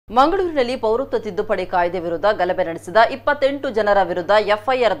ಮಂಗಳೂರಿನಲ್ಲಿ ಪೌರತ್ವ ತಿದ್ದುಪಡಿ ಕಾಯ್ದೆ ವಿರುದ್ಧ ಗಲಭೆ ನಡೆಸಿದ 28 ಜನರ ವಿರುದ್ಧ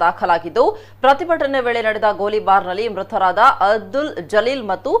ಎಫ್ಐಆರ್ ದಾಖಲಾಗಿದ್ದು, ಪ್ರತಿಭಟನೆ ವೇಳೆ ನಡೆದ ಗೋಲಿಬಾರ್ನಲ್ಲಿ ಮೃತರಾದ ಅಬ್ದುಲ್ ಜಲೀಲ್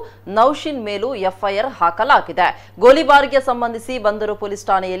ಮತ್ತು ನೌಶಿನ್ ಮೇಲೂ ಎಫ್ಐಆರ್ ಹಾಕಲಾಗಿದೆ. ಗೋಲಿಬಾರ್ಗೆ ಸಂಬಂಧಿಸಿ ಬಂದರು ಪೊಲೀಸ್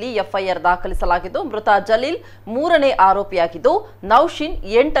ಠಾಣೆಯಲ್ಲಿ ಎಫ್ಐಆರ್ ದಾಖಲಿಸಲಾಗಿದ್ದು, ಮೃತ ಜಲೀಲ್ 3ನೇ ಆರೋಪಿಯಾಗಿದ್ದು, ನೌಶಿನ್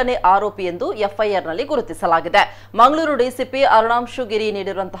 8ನೇ ಆರೋಪಿ ಎಂದು ಎಫ್ಐಆರ್ನಲ್ಲಿ ಗುರುತಿಸಲಾಗಿದೆ. ಮಂಗಳೂರು ಡಿಸಿಪಿ ಅರುಣಾಂಶು ಗಿರಿ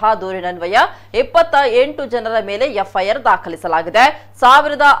ನೀಡಿರುವಂತಹ ದೂರಿನನ್ವಯ 28 ಜನರ ಮೇಲೆ ಎಫ್ಐಆರ್ ದಾಖಲಿಸಲಾಗಿದೆ.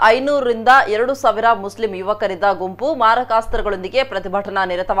 1500 ರಿಂದ 2000 ಮುಸ್ಲಿಂ ಯುವಕರಿದ್ದ ಗುಂಪು ಮಾರಕಾಸ್ತ್ರಗಳೊಂದಿಗೆ ಪ್ರತಿಭಟನಾ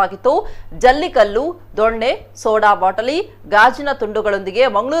ನಿರತವಾಗಿತ್ತು. ಜಲ್ಲಿಕಲ್ಲು, ದೊಣ್ಣೆ, ಸೋಡಾ ಬಾಟಲಿ, ಗಾಜಿನ ತುಂಡುಗಳೊಂದಿಗೆ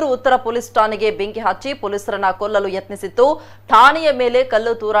ಮಂಗಳೂರು ಉತ್ತರ ಪೊಲೀಸ್ ಠಾಣೆಗೆ ಬೆಂಕಿ ಹಚ್ಚಿ ಪೊಲೀಸರನ್ನ ಕೊಲ್ಲಲು ಯತ್ನಿಸಿತ್ತು. ಠಾಣೆಯ ಮೇಲೆ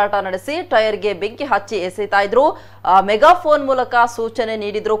ಕಲ್ಲು ತೂರಾಟ ನಡೆಸಿ ಟೈರ್ಗೆ ಬೆಂಕಿ ಹಚ್ಚಿ ಎಸೆಯುತ್ತಾ ಇದ್ರು. ಮೆಗಾಫೋನ್ ಮೂಲಕ ಸೂಚನೆ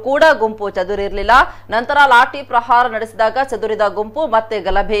ನೀಡಿದ್ರೂ ಕೂಡ ಗುಂಪು ಚದುರಿರಲಿಲ್ಲ. ನಂತರ ಲಾಠಿ ಪ್ರಹಾರ ನಡೆಸಿದಾಗ ಚದುರಿದ ಗುಂಪು ಮತ್ತೆ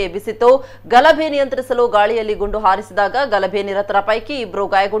ಗಲಭೆ ಎಬ್ಬಿಸಿತ್ತು. ಗಲಭೆ ನಿಯಂತ್ರಿಸಲು ಗಾಳಿಯಲ್ಲಿ ಗುಂಡು ಹಾರಿಸಿದಾಗ ಗಲಭೆ ನಿರತರ ಪೈಕಿ 2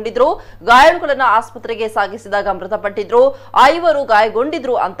 ಗಾಯಗೊಂಡಿದ್ರು. ಗಾಯಾಳುಗಳನ್ನು ಆಸ್ಪತ್ರೆಗೆ ಸಾಗಿಸಿದಾಗ ಮೃತಪಟ್ಟಿದ್ರು. 5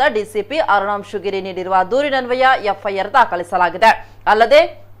 ಗಾಯಗೊಂಡಿದ್ರು ಅಂತ ಡಿಸಿಪಿ ಅರುಣಾಂಶು ಗಿರಿ ನೀಡಿರುವ ದೂರಿನನ್ವಯ ಎಫ್ಐಆರ್ ದಾಖಲಿಸಲಾಗಿದೆ. ಅಲ್ಲದೆ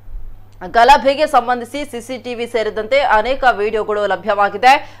ಗಲಭೆಗೆ ಸಂಬಂಧಿಸಿ ಸಿಸಿಟಿವಿ ಸೇರಿದಂತೆ ಅನೇಕ ವಿಡಿಯೋಗಳು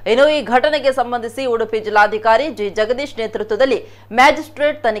ಲಭ್ಯವಾಗಿದೆ. ಇನ್ನು ಈ ಘಟನೆಗೆ ಸಂಬಂಧಿಸಿ ಉಡುಪಿ ಜಿಲ್ಲಾಧಿಕಾರಿ ಜಿ ಜಗದೀಶ್ ನೇತೃತ್ವದಲ್ಲಿ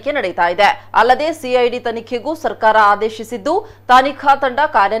ಮ್ಯಾಜಿಸ್ಟ್ರೇಟ್ ತನಿಖೆ ನಡೆಯುತ್ತಾ ಇದೆ. ಅಲ್ಲದೆ ಸಿಐಡಿ ತನಿಖೆಗೂ ಸರ್ಕಾರ ಆದೇಶಿಸಿದ್ದು, ತನಿಖಾ ತಂಡ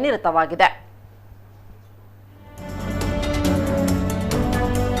ಕಾರ್ಯನಿರತವಾಗಿದೆ.